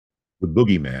The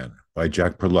Boogeyman by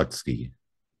Jack Prelutsky.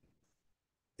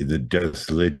 In the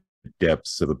desolate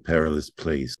depths of a perilous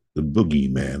place, the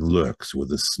boogeyman lurks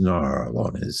with a snarl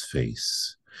on his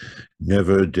face.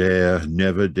 Never dare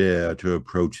to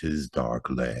approach his dark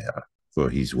lair, for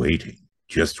he's waiting,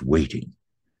 just waiting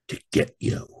to get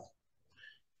you.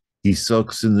 He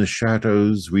sulks in the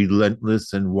shadows,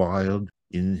 relentless and wild,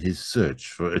 in his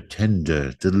search for a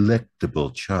tender,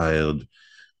 delectable child,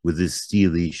 with his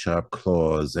steely, sharp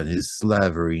claws and his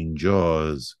slavering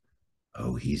jaws.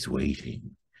 Oh, he's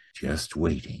waiting, just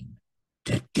waiting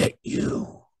to get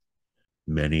you.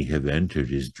 Many have entered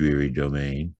his dreary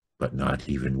domain, but not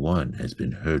even one has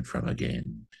been heard from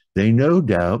again. They no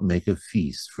doubt make a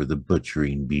feast for the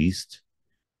butchering beast,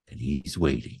 and he's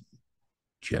waiting,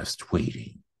 just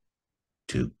waiting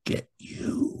to get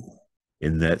you.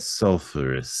 In that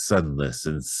sulphurous, sunless,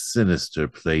 and sinister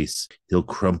place, he'll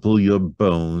crumple your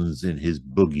bones in his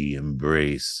boogie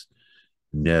embrace.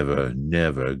 Never,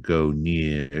 never go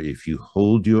near if you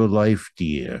hold your life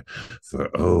dear,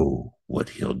 for oh, what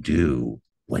he'll do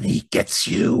when he gets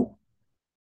you.